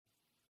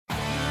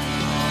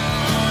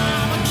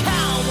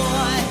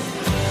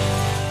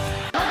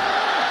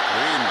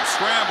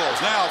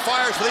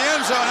for the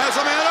end zone, has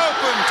a man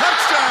open.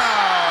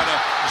 Touchdown,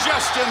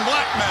 Justin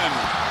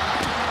Blackmon.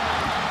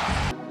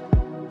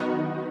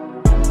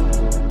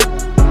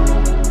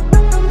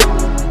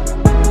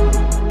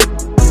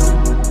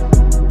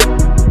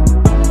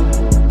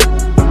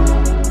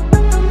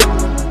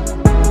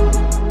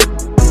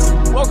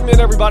 Welcome in,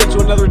 everybody, to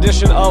another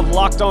edition of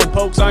Locked On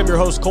Pokes. I'm your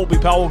host, Colby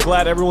Powell.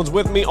 Glad everyone's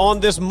with me on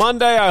this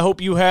Monday. I hope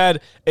you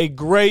had a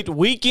great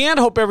weekend.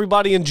 Hope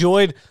everybody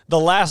enjoyed The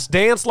Last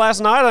Dance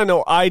last night. I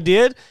know I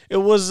did. It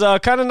was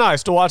kind of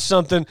nice to watch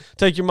something,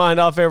 take your mind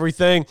off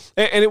everything.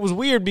 And it was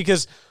weird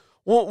because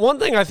one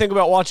thing I think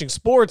about watching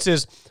sports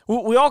is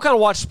we all kind of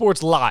watch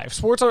sports live.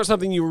 Sports aren't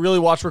something you really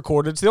watch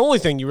recorded. It's the only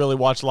thing you really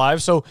watch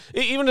live. So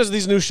even as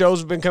these new shows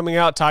have been coming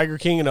out, Tiger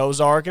King and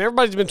Ozark, and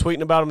everybody's been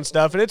tweeting about them and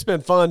stuff, and it's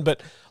been fun.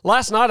 But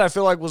last night I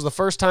feel like was the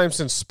first time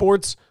since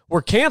sports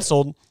were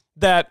canceled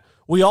that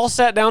we all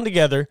sat down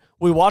together.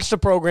 We watched a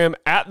program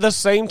at the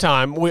same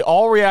time. We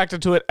all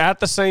reacted to it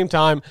at the same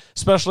time,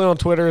 especially on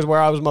Twitter is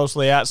where I was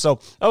mostly at. So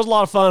that was a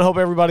lot of fun. Hope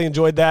everybody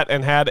enjoyed that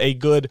and had a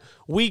good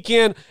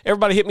weekend.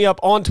 Everybody hit me up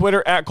on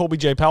Twitter at Colby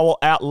J. Powell,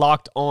 at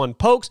Locked On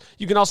Pokes.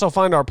 You can also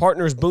find our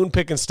partners, Boone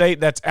Pickens State.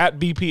 That's at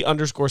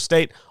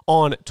BP_state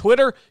on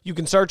Twitter. You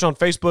can search on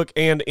Facebook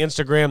and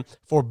Instagram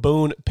for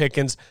Boone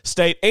Pickens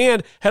State.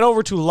 And head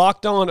over to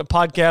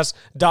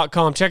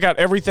LockedOnPodcast.com. Check out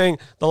everything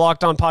the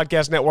Locked On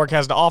Podcast Network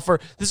has to offer.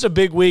 This is a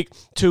big week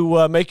to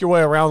make your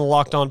way around the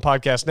Locked On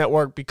Podcast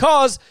Network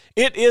because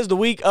it is the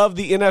week of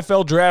the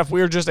NFL Draft.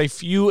 We are just a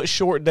few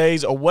short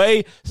days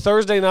away.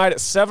 Thursday night at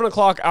 7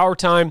 o'clock our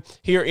time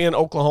here in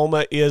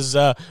Oklahoma is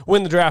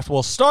when the draft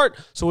will start.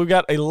 So we've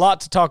got a lot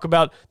to talk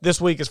about this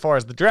week as far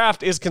as the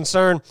draft is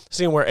concerned,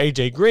 seeing where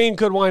A.J. Green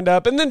could wind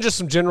up, and then just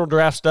some general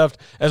draft stuff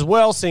as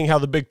well, seeing how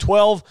the Big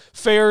 12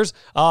 fares.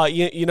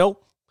 You know,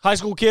 high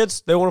school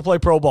kids, they want to play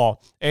pro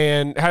ball.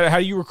 And how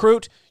do you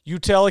recruit? You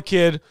tell a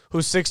kid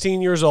who's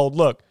 16 years old,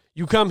 look,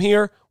 you come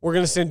here, we're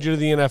going to send you to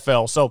the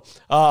NFL. So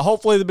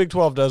hopefully the Big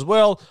 12 does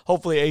well.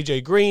 Hopefully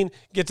A.J. Green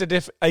gets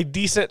a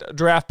decent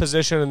draft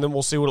position, and then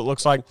we'll see what it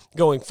looks like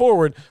going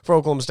forward for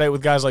Oklahoma State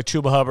with guys like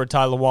Chuba Hubbard,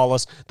 Tyler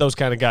Wallace, those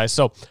kind of guys.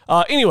 So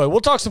anyway, we'll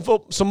talk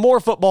some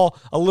more football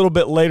a little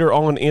bit later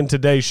on in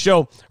today's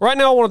show. Right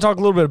now I want to talk a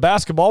little bit of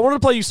basketball. I want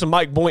to play you some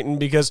Mike Boynton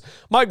because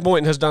Mike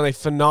Boynton has done a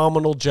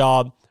phenomenal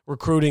job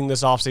recruiting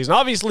this offseason.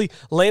 Obviously,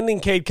 landing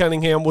Cade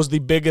Cunningham was the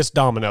biggest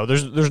domino.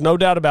 There's no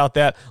doubt about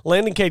that.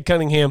 Landing Cade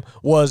Cunningham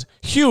was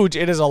huge.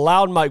 It has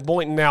allowed Mike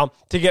Boynton now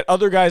to get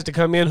other guys to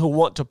come in who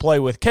want to play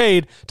with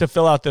Cade to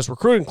fill out this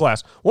recruiting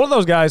class. One of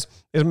those guys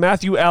is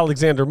Matthew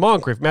Alexander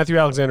Moncrief. Matthew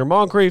Alexander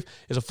Moncrief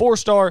is a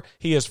 4-star.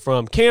 He is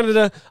from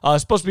Canada.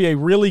 Supposed to be a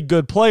really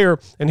good player.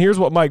 And here's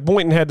what Mike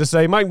Boynton had to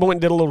say. Mike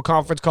Boynton did a little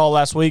conference call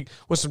last week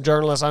with some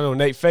journalists. I know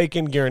Nate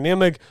Fakin, Garen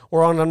Emig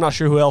were on it. I'm not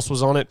sure who else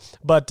was on it.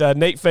 But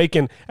Nate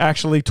Fakin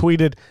actually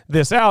tweeted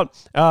this out.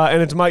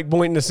 And it's Mike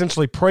Boynton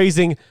essentially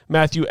praising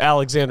Matthew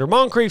Alexander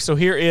Moncrief. So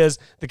here is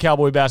the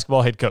Cowboy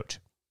basketball head coach.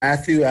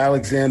 Matthew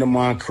Alexander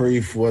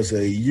Moncrief was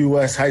a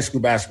U.S. high school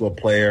basketball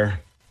player.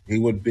 He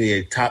would be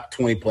a top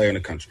 20 player in the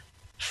country.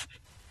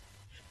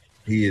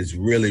 He is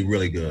really,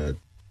 really good.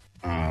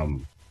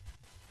 The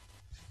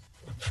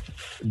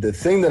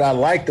thing that I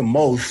like the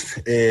most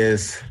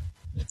is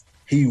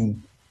he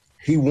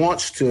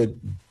wants to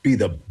be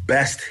the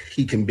best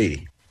he can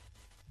be,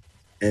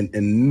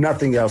 and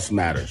nothing else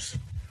matters.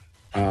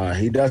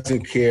 He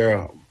doesn't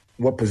care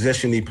what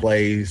position he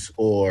plays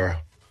or,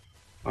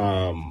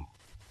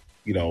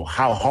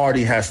 how hard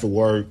he has to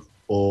work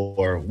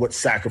or what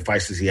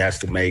sacrifices he has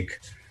to make.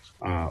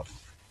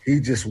 He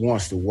just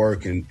wants to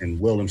work and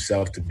will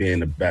himself to being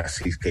the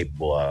best he's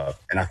capable of.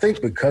 And I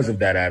think because of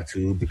that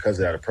attitude, because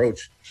of that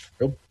approach,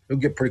 he'll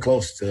get pretty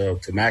close to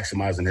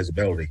maximizing his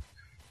ability.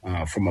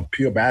 From a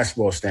pure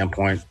basketball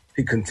standpoint,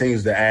 he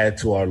continues to add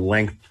to our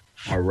length,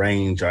 our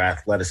range, our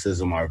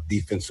athleticism, our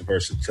defensive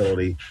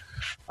versatility.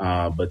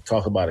 But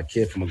talk about a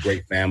kid from a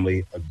great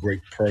family, a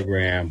great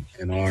program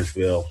in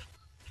Orangeville,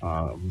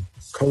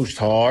 coached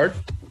hard,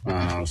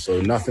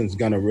 so nothing's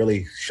going to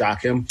really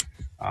shock him.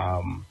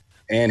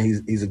 And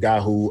he's a guy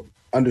who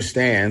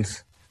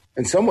understands,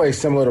 in some ways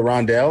similar to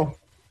Rondell,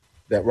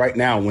 that right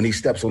now when he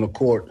steps on the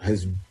court,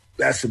 his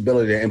best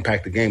ability to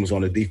impact the game is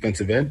on the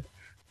defensive end.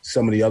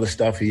 Some of the other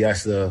stuff he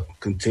has to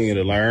continue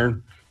to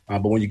learn.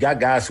 But when you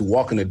got guys who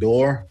walk in the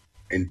door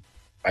and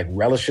like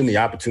relishing the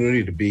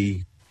opportunity to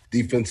be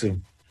defensive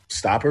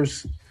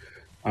stoppers,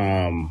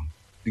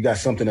 you got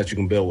something that you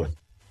can build with.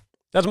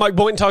 That's Mike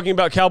Boynton talking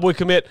about Cowboy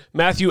commit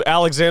Matthew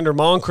Alexander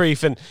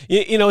Moncrief. And,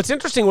 it's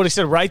interesting what he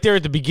said right there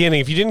at the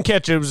beginning. If you didn't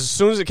catch it, it was as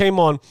soon as it came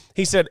on.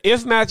 He said,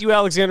 if Matthew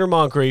Alexander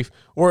Moncrief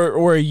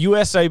were a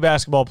USA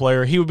basketball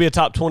player, he would be a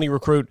top 20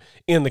 recruit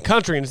in the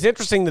country. And it's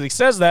interesting that he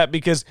says that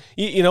because,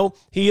 he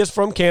is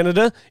from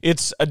Canada.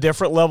 It's a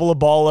different level of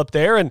ball up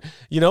there. And,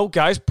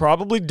 guys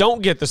probably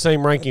don't get the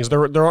same rankings.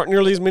 There aren't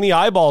nearly as many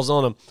eyeballs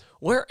on them.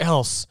 Where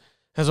else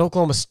has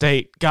Oklahoma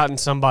State gotten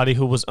somebody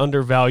who was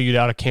undervalued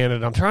out of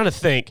Canada? I'm trying to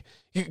think.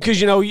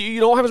 Because, you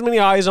don't have as many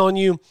eyes on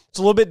you. It's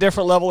a little bit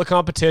different level of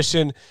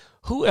competition.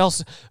 Who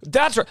else?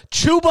 That's right.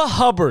 Chuba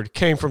Hubbard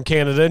came from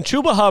Canada. And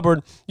Chuba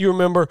Hubbard, you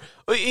remember,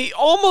 he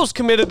almost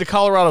committed to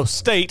Colorado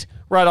State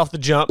right off the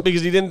jump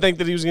because he didn't think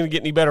that he was going to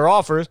get any better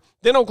offers.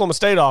 Then Oklahoma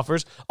State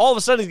offers. All of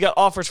a sudden, he's got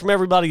offers from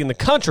everybody in the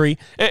country.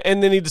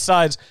 And then he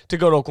decides to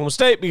go to Oklahoma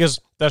State because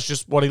that's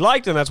just what he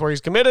liked and that's where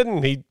he's committed.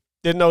 And he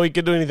didn't know he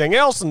could do anything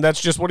else, and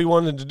that's just what he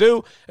wanted to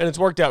do, and it's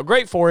worked out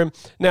great for him.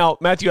 Now,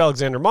 Matthew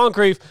Alexander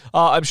Moncrief,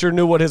 I'm sure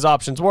knew what his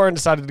options were and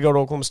decided to go to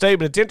Oklahoma State,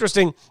 but it's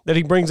interesting that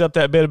he brings up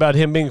that bit about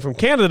him being from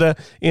Canada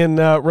in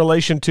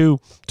relation to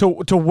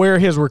where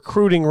his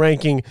recruiting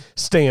ranking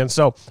stands.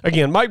 So,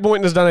 again, Mike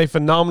Boynton has done a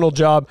phenomenal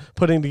job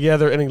putting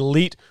together an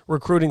elite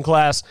recruiting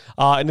class,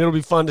 and it'll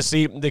be fun to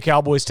see the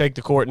Cowboys take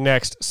the court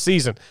next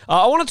season.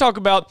 I want to talk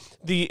about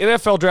the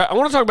NFL draft. I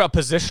want to talk about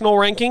positional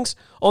rankings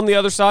on the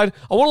other side.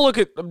 I want to look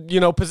at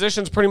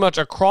positions pretty much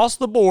across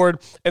the board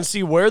and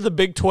see where the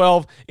Big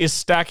 12 is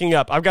stacking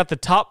up. I've got the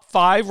top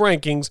 5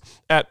 rankings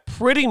at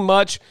pretty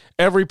much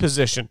every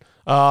position.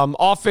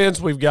 Offense,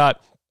 we've got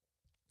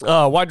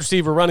wide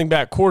receiver, running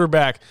back,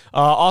 quarterback,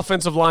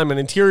 offensive lineman,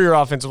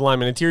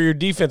 interior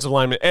defensive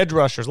lineman, edge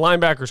rushers,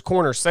 linebackers,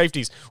 corners,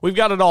 safeties. We've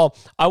got it all.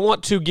 I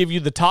want to give you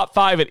the top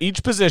 5 at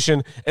each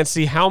position and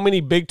see how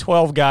many Big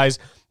 12 guys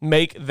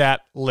make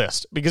that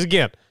list. Because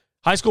again,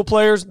 high school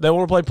players, they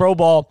want to play pro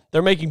ball.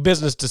 They're making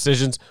business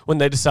decisions when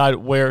they decide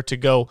where to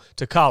go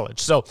to college.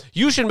 So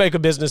you should make a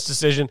business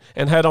decision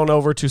and head on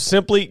over to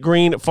Simply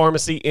Green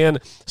Pharmacy in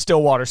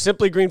Stillwater.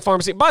 Simply Green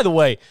Pharmacy. By the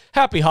way,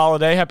 happy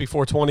holiday. Happy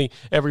 420,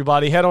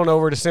 everybody. Head on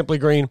over to Simply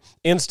Green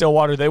in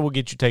Stillwater. They will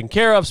get you taken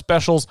care of.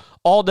 Specials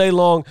all day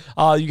long.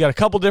 You got a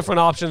couple different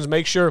options.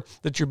 Make sure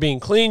that you're being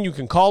clean. You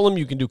can call them.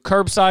 You can do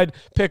curbside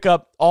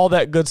pickup, all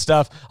that good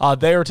stuff.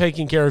 They are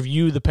taking care of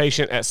you, the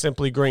patient, at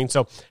Simply Green.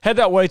 So head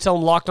that way. Tell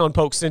them Locked On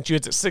Pokes sent you.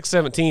 It's at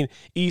 617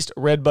 East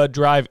Redbud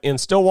Drive in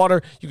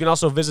Stillwater. You can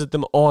also visit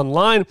them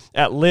online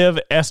at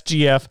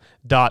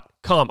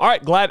livesgf.com. All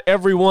right, glad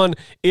everyone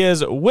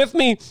is with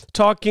me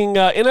talking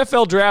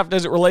NFL draft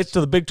as it relates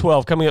to the Big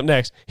 12 coming up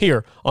next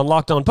here on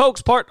Locked On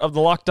Pokes, part of the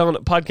Locked On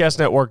Podcast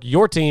Network,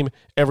 your team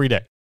every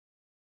day.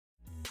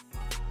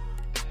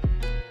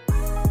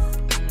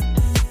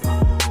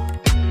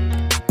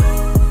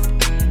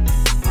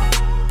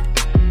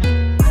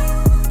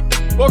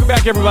 Welcome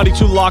back, everybody,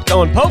 to Locked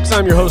On Pokes.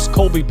 I'm your host,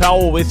 Colby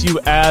Powell, with you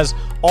as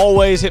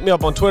always. Hit me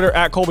up on Twitter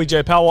at Colby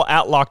J. Powell,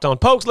 at Locked On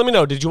Pokes. Let me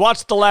know, did you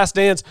watch The Last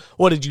Dance?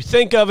 What did you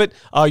think of it?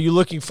 Are you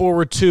looking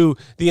forward to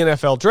the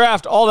NFL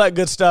draft? All that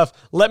good stuff.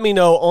 Let me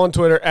know on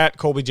Twitter at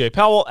Colby J.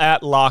 Powell,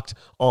 at Locked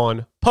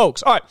On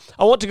Pokes. All right,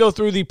 I want to go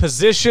through the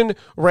position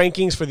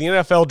rankings for the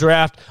NFL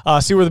draft,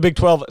 see where the Big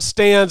 12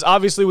 stands.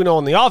 Obviously, we know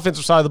on the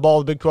offensive side of the ball,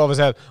 the Big 12 has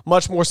had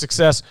much more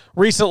success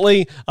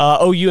recently.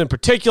 OU in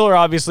particular,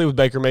 obviously, with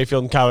Baker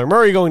Mayfield and Kyler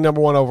Murray going number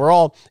 1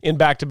 overall in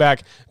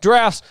back-to-back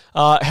drafts,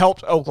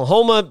 helped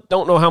Oklahoma.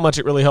 Don't know how much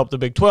it really helped the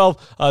Big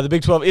 12. The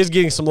Big 12 is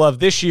getting some love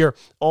this year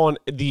on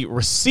the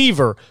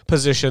receiver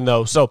position,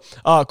 though. So,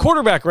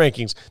 quarterback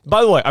rankings.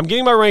 By the way, I'm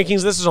getting my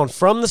rankings. This is on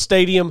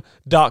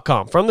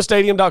FromTheStadium.com.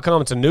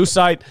 FromTheStadium.com. It's a new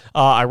site.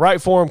 I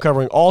write for them,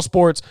 covering all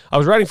sports. I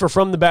was writing for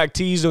From the Back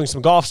Tees, doing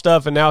some golf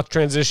stuff, and now it's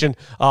transitioned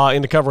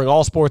into covering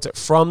all sports at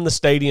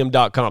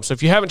FromTheStadium.com. So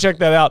if you haven't checked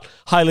that out,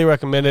 highly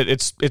recommend it.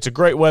 It's a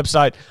great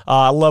website.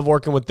 I love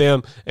working with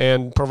them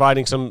and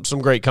providing some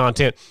great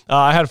content.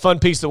 I had a fun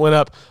piece that went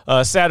up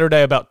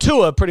Saturday about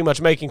Tua, pretty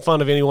much making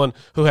fun of anyone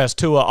who has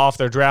Tua off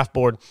their draft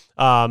board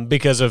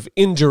because of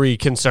injury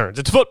concerns.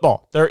 It's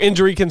football. There are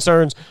injury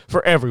concerns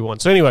for everyone.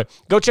 So anyway,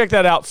 go check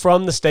that out,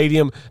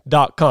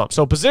 FromTheStadium.com.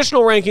 So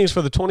positional rankings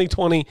for the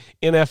 2020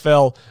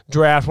 NFL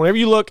draft. Whenever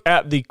you look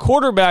at the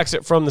quarterbacks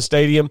at From the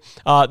Stadium,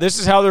 this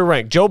is how they're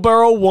ranked. Joe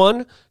Burrow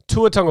 1,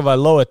 Tua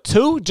Tagovailoa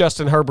 2,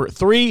 Justin Herbert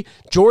 3,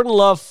 Jordan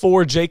Love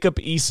 4, Jacob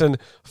Eason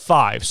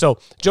 5. So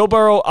Joe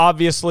Burrow,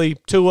 obviously,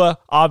 Tua,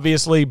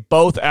 obviously,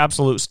 both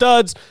absolute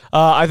studs.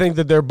 I think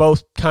that they're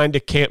both kind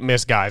of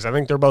can't-miss guys. I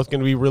think they're both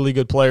going to be really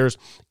good players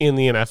in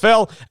the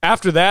NFL.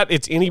 After that,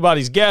 it's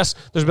anybody's guess.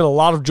 There's been a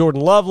lot of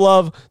Jordan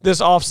Love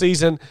this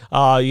offseason.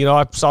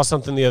 I saw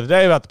something the other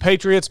day about the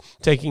Patriots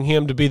taking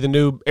him to be the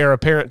new heir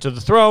apparent to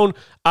the throne.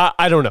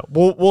 I don't know.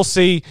 We'll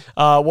see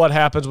what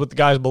happens with the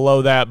guys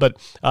below that. But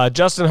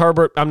Justin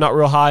Herbert, I'm not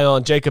real high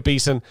on. Jacob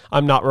Eason,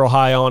 I'm not real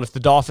high on. If the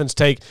Dolphins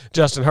take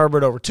Justin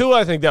Herbert over Tua,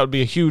 I think that would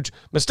be a huge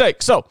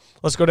mistake. So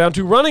let's go down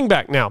to running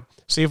back now.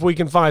 See if we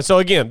can find. So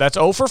again, that's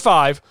 0 for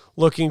 5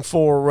 looking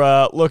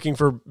for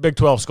Big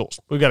 12 schools.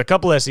 We've got a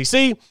couple SEC,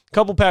 a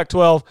couple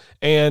Pac-12,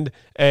 and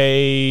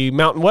a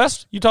Mountain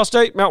West. Utah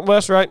State, Mountain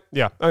West, right?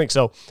 Yeah, I think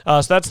so.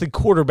 So that's the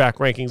quarterback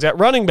rankings. At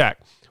running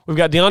back, we've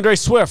got DeAndre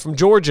Swift from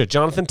Georgia,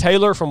 Jonathan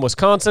Taylor from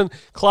Wisconsin,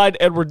 Clyde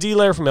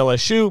Edwards-Helaire from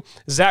LSU,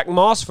 Zach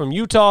Moss from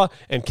Utah,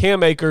 and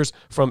Cam Akers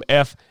from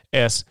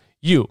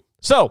FSU.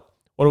 So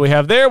what do we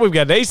have there? We've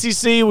got an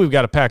ACC, we've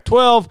got a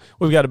Pac-12,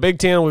 we've got a Big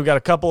Ten, we've got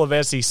a couple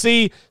of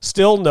SEC,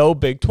 still no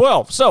Big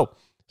 12. So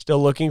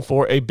still looking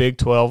for a Big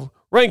 12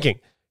 ranking.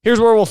 Here's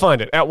where we'll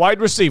find it, at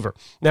wide receiver.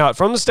 Now,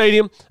 from the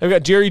stadium, I've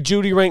got Jerry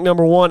Jeudy ranked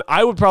number 1.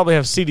 I would probably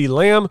have CeeDee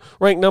Lamb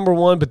ranked number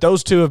 1, but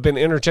those two have been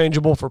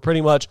interchangeable for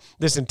pretty much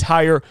this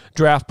entire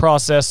draft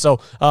process. So,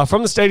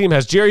 from the stadium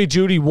has Jerry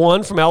Jeudy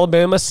 1 from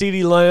Alabama,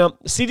 CeeDee Lamb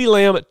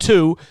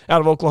 2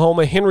 out of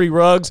Oklahoma, Henry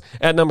Ruggs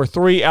at number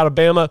 3 out of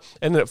Bama,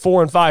 and then at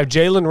 4 and 5,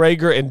 Jalen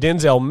Reagor and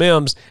Denzel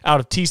Mims out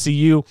of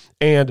TCU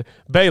and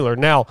Baylor.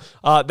 Now,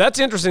 that's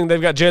interesting.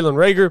 They've got Jalen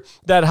Reagor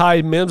that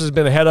high. Mims has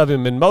been ahead of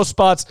him in most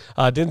spots.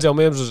 Denzel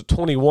Mims was at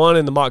 21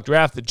 in the mock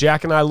draft that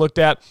Jack and I looked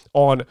at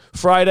on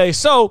Friday.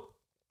 So,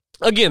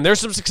 again, there's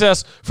some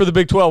success for the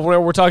Big 12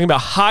 whenever we're talking about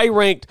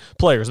high-ranked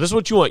players. This is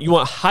what you want. You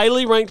want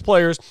highly ranked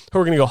players who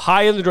are going to go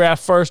high in the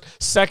draft, first,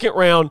 second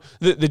round,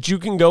 that you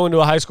can go into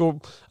a high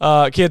school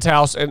kid's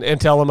house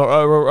and tell them,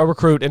 a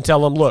recruit, and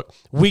tell them, look,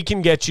 we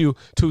can get you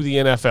to the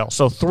NFL.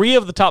 So 3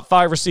 of the top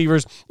 5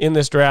 receivers in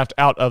this draft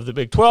out of the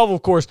Big 12.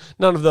 Of course,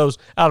 none of those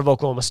out of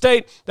Oklahoma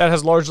State. That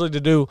has largely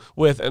to do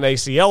with an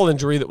ACL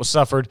injury that was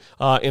suffered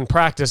in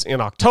practice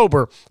in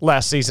October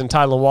last season.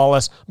 Tylan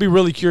Wallace. Be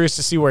really curious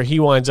to see where he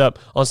winds up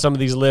on some of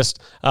these lists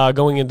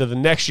going into the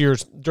next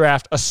year's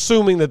draft,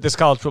 assuming that this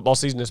college football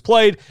season is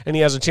played and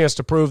he has a chance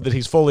to prove that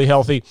he's fully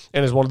healthy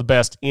and is one of the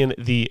best in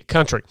the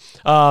country.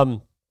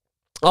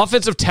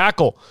 Offensive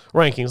tackle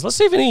rankings. Let's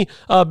see if any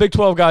Big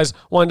 12 guys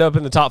wind up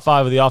in the top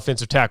 5 of the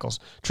offensive tackles.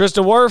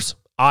 Tristan Wirfs,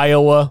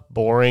 Iowa,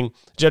 boring.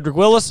 Jedrick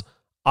Willis,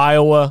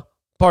 Alabama,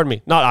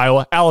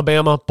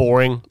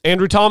 boring.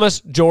 Andrew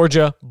Thomas,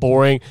 Georgia,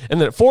 boring.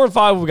 And then at 4 and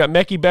 5, we've got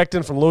Mekhi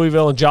Becton from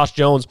Louisville and Josh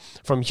Jones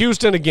from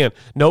Houston. Again,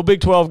 no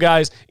Big 12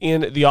 guys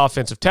in the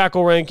offensive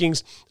tackle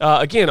rankings.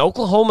 Again,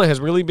 Oklahoma has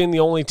really been the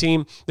only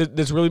team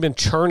that's really been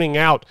churning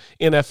out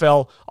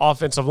NFL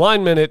offensive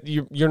linemen.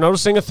 You're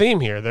noticing a theme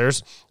here.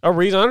 There's a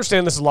reason. I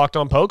understand this is Locked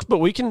On Pokes, but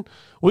we can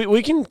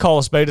call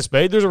a spade a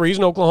spade. There's a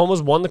reason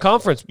Oklahoma's won the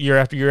conference year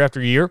after year after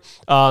year.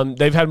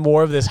 They've had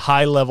more of this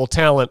high-level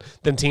talent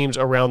than teams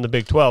around the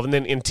Big 12. And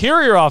then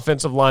interior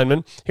offensive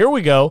linemen, here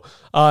we go.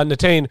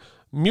 Natane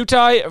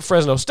Mutai,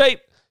 Fresno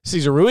State.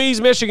 Cesar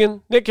Ruiz,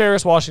 Michigan. Nick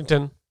Harris,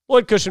 Washington.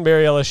 Lloyd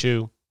Cushenberry,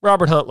 LSU.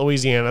 Robert Hunt,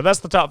 Louisiana. That's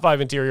the top 5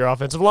 interior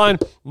offensive line.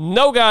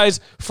 No guys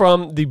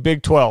from the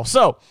Big 12.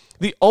 So,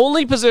 the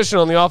only position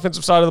on the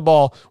offensive side of the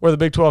ball where the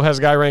Big 12 has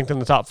a guy ranked in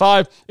the top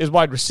 5 is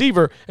wide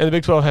receiver, and the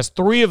Big 12 has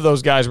 3 of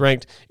those guys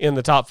ranked in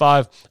the top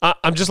 5.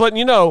 I'm just letting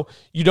you know,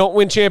 you don't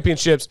win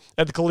championships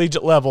at the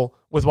collegiate level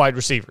with wide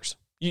receivers.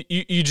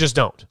 You just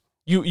don't.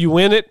 You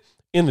win it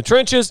in the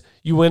trenches.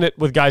 You win it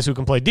with guys who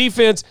can play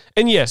defense.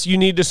 And yes, you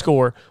need to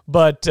score,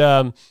 but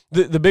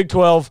the Big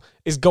 12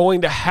 is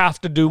going to have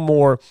to do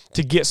more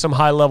to get some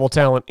high-level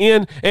talent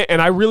in,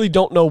 and I really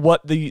don't know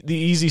what the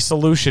easy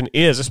solution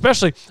is,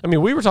 especially,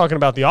 we were talking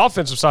about the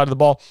offensive side of the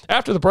ball.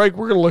 After the break,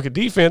 we're going to look at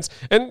defense,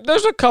 and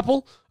there's a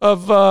couple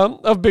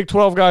of Big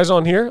 12 guys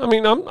on here.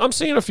 I'm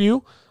seeing a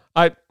few.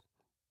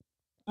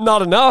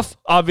 Not enough,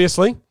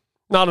 obviously.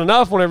 Not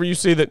enough whenever you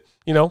see that,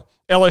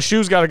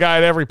 LSU's got a guy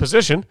at every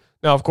position.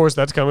 Now, of course,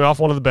 that's coming off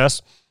one of the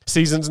best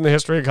seasons in the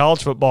history of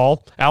college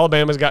football.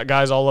 Alabama's got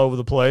guys all over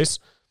the place.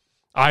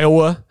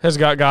 Iowa has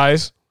got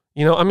guys.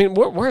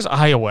 Where's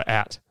Iowa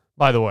at,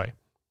 by the way?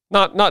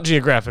 Not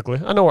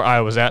geographically. I know where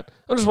Iowa's at.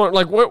 I'm just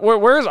wondering,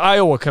 where is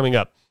Iowa coming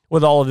up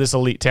with all of this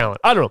elite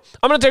talent? I don't know.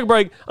 I'm going to take a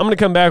break. I'm going to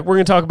come back. We're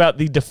going to talk about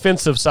the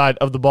defensive side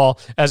of the ball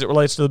as it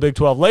relates to the Big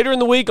 12. Later in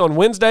the week, on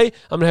Wednesday,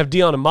 I'm going to have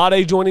Dion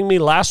Amade joining me.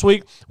 Last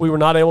week, we were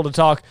not able to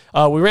talk.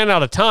 We ran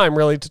out of time,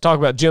 really, to talk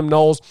about Jim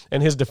Knowles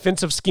and his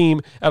defensive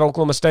scheme at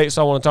Oklahoma State.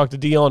 So I want to talk to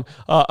Dion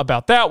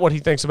about that, what he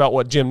thinks about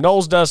what Jim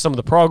Knowles does, some of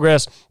the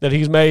progress that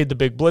he's made, the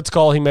big blitz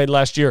call he made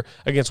last year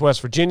against West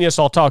Virginia.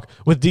 So I'll talk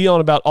with Dion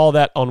about all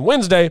that on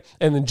Wednesday,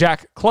 and then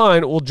Jack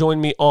Klein will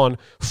join me on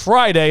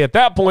Friday. At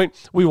that point,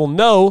 we will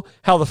know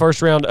how the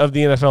first round of the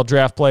NFL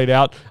draft played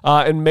out,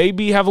 and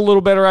maybe have a little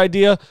better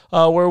idea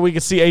where we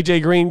could see A.J.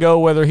 Green go,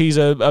 whether he's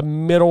a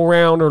middle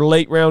round or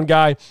late round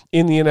guy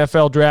in the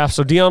NFL draft.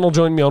 So Dion will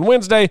join me on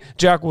Wednesday.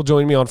 Jack will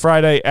join me on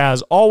Friday.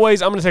 As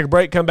always, I'm going to take a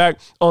break, come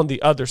back on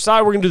the other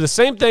side. We're going to do the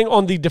same thing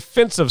on the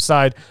defensive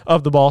side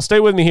of the ball.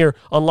 Stay with me here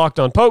on Locked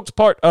On Pokes,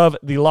 part of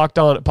the Locked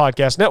On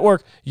Podcast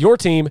Network, your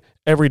team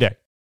every day.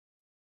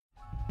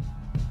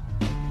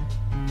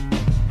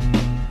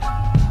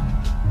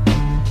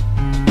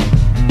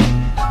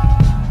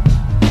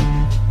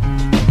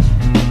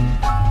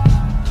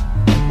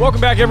 Welcome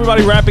back,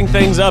 everybody. Wrapping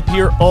things up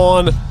here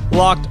on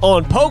Locked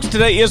On Pokes.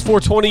 Today is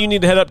 420. You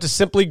need to head up to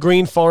Simply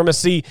Green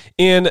Pharmacy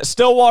in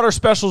Stillwater.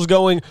 Specials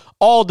going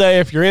all day.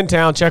 If you're in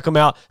town, check them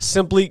out.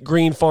 Simply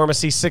Green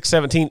Pharmacy,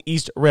 617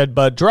 East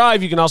Redbud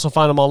Drive. You can also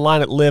find them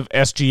online at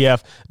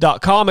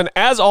livesgf.com. And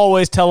as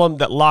always, tell them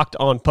that Locked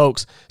On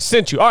Pokes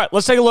sent you. All right,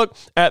 let's take a look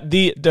at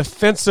the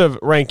defensive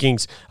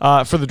rankings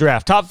for the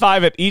draft. Top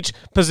 5 at each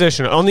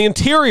position. On the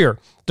interior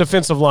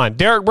defensive line,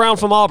 Derek Brown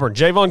from Auburn,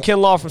 Javon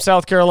Kinlaw from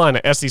South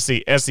Carolina,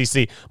 SEC.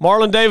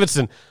 Marlon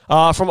Davidson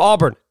from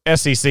Auburn,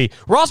 SEC.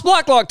 Ross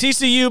Blacklock,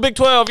 TCU, Big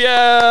 12.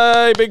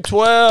 Yay, Big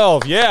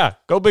 12. Yeah,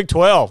 go Big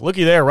 12.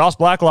 Looky there, Ross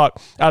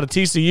Blacklock out of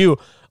TCU.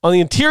 on the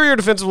interior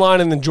defensive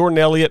line, and then Jordan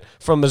Elliott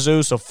from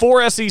Mizzou. So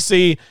 4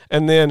 SEC,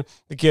 and then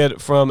the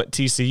kid from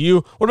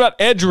TCU. What about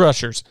edge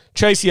rushers?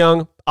 Chase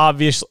Young,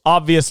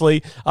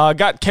 obviously.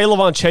 Got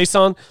K'Lavon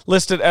Chaisson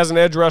listed as an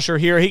edge rusher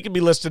here. He could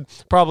be listed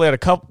probably at a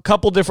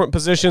couple different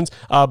positions,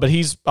 but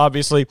he's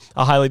obviously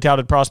a highly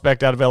touted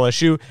prospect out of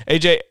LSU.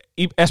 AJ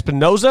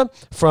Espinoza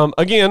from,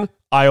 again,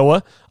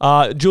 Iowa,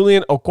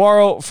 Julian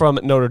Okwaro from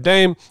Notre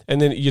Dame,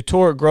 and then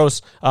Yetur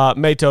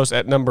Gross-Matos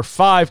at number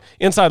 5.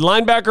 Inside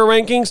linebacker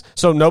rankings,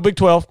 so no Big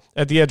 12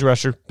 at the edge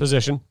rusher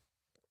position.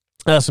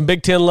 Some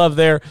Big 10 love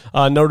there.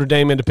 Notre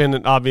Dame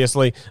independent,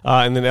 obviously,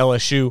 and then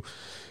LSU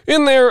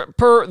in there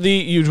per the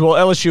usual.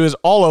 LSU is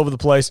all over the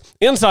place.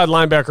 Inside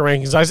linebacker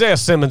rankings, Isaiah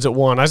Simmons at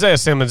 1. Isaiah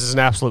Simmons is an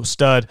absolute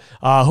stud.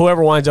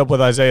 Whoever winds up with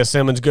Isaiah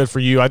Simmons, good for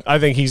you. I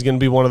think he's going to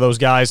be one of those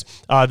guys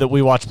that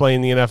we watch play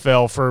in the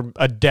NFL for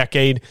a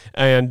decade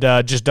and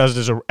just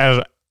does it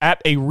at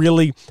a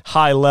really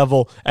high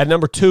level. At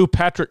number 2,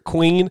 Patrick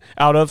Queen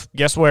out of,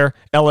 guess where,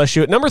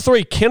 LSU. At number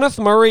 3, Kenneth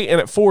Murray,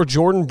 and at 4,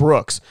 Jordan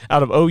Brooks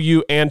out of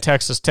OU and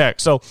Texas Tech.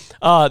 So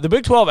the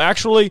Big 12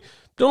 actually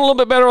doing a little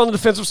bit better on the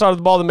defensive side of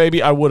the ball than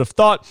maybe I would have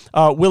thought.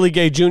 Willie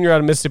Gay Jr.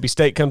 out of Mississippi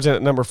State comes in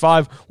at number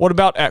 5. What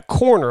about at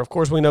corner? Of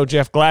course, we know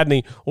Jeff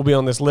Gladney will be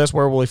on this list.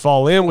 Where will he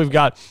fall in? We've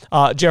got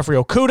Jeffrey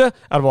Okudah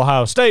out of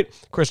Ohio State,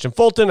 Christian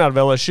Fulton out of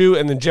LSU,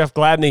 and then Jeff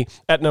Gladney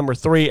at number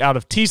 3 out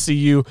of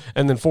TCU,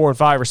 and then 4 and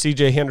 5 are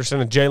C.J.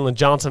 Henderson and Jalen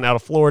Johnson out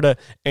of Florida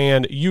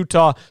and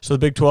Utah. So the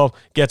Big 12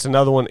 gets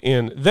another one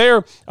in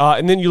there.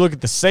 And then you look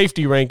at the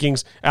safety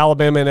rankings,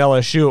 Alabama and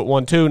LSU at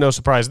 1-2. No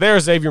surprise there.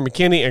 Xavier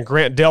McKinney and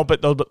Grant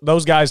Delpit,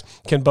 those guys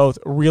can both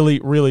really,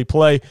 really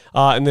play.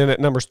 And then at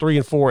numbers 3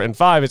 and 4 and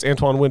 5, it's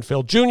Antoine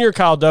Winfield Jr.,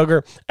 Kyle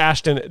Duggar,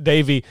 Ashton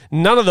Davey.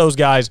 None of those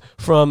guys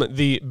from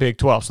the Big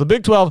 12. So the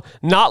Big 12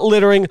 not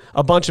littering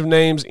a bunch of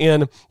names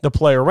in the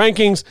player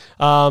rankings.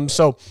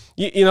 So,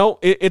 you know,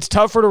 it's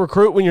tougher to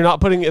recruit when you're not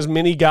putting as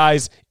many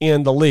guys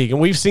in the league. And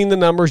we've seen the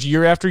numbers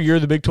year after year.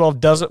 The Big 12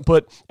 doesn't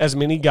put as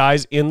many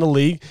guys in the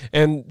league.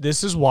 And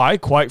this is why,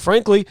 quite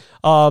frankly,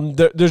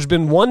 there's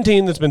been one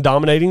team that's been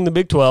dominating the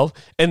Big 12.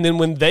 And then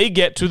when they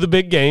get to the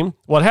big game,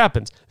 what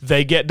happens?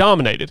 They get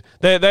dominated.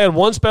 They had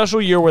one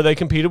special year where they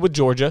competed with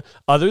Georgia.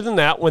 Other than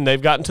that, when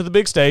they've gotten to the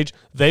big stage,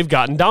 they've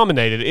gotten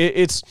dominated.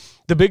 It's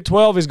the Big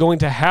 12 is going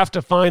to have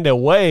to find a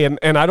way,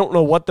 and I don't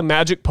know what the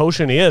magic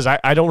potion is.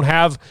 I don't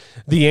have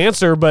the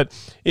answer, but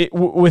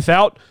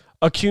without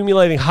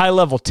accumulating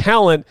high-level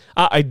talent,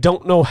 I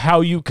don't know how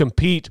you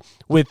compete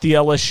with the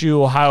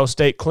LSU, Ohio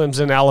State,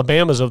 Clemson,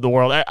 Alabamas of the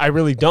world. I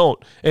really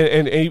don't.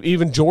 And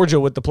even Georgia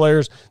with the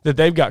players that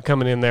they've got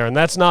coming in there. And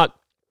that's not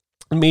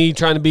me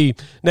trying to be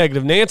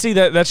negative Nancy.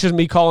 That's just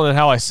me calling it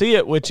how I see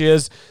it, which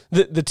is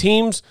the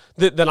teams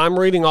that I'm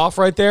reading off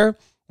right there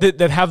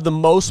that have the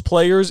most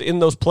players in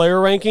those player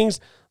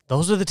rankings,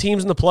 those are the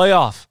teams in the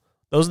playoff.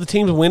 Those are the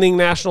teams winning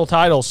national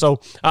titles.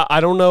 So I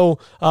don't know,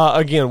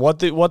 again, what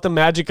the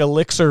magic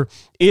elixir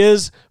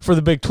is for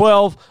the Big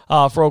 12,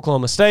 for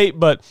Oklahoma State,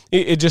 but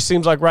it just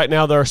seems like right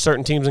now there are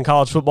certain teams in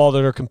college football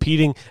that are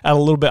competing at a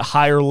little bit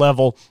higher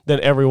level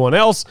than everyone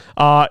else.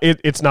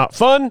 It's not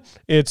fun.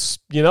 It's,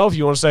 you know, if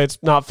you want to say it's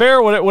not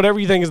fair, whatever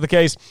you think is the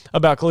case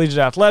about collegiate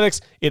athletics,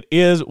 it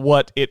is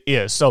what it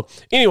is. So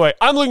anyway,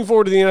 I'm looking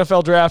forward to the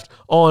NFL draft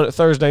on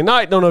Thursday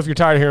night. Don't know if you're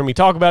tired of hearing me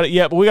talk about it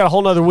yet, but we got a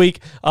whole nother week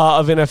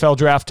of NFL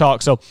draft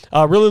talk. So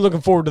really looking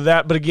forward to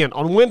that. But again,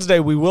 on Wednesday,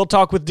 we will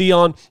talk with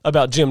Dion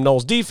about Jim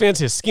Knowles' defense,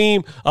 his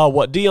scheme,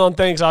 what Dion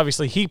thinks.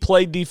 Obviously, he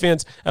played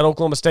defense at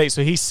Oklahoma State,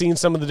 so he's seen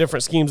some of the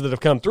different schemes that have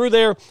come through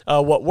there,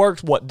 what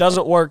works, what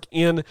doesn't work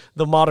in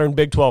the modern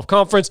Big 12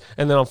 conference.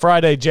 And then on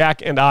Friday,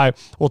 Jack and I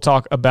will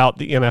talk about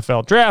the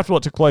NFL draft,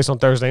 what took place on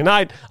Thursday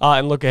night,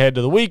 and look ahead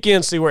to the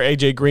weekend, see where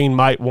A.J. Green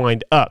might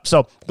wind up.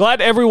 So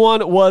glad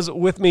everyone was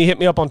with me. Hit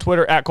me up on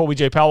Twitter at Colby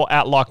J. Powell,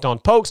 at Locked On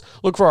Pokes.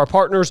 Look for our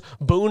partners,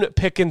 Boone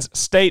Pickens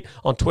State,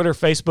 on Twitter,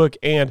 Facebook,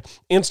 and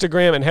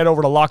Instagram, and head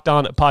over to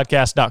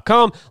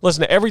LockedOnPodcast.com.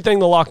 Listen to everything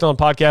the Locked On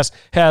Podcast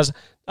has,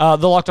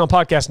 the Locked On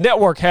Podcast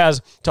Network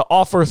has to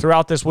offer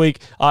throughout this week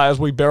as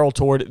we barrel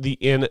toward the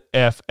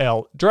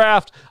NFL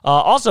Draft.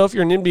 Also, if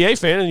you're an NBA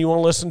fan and you want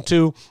to listen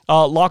to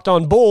Locked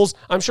On Bulls,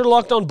 I'm sure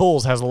Locked On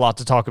Bulls has a lot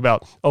to talk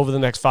about over the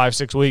next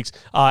 5-6 weeks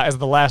as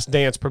The Last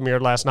Dance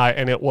premiered last night,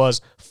 and it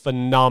was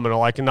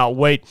phenomenal. I cannot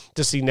wait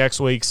to see next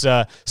week's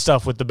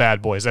stuff with the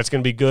Bad Boys. That's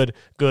going to be good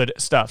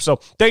stuff. So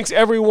thanks,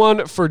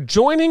 everyone, for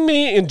joining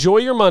me. Enjoy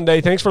your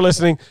Monday. Thanks for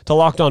listening to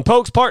Locked On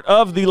Pokes, part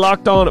of the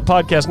Locked On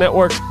Podcast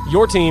Network,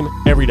 your team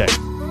every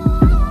day.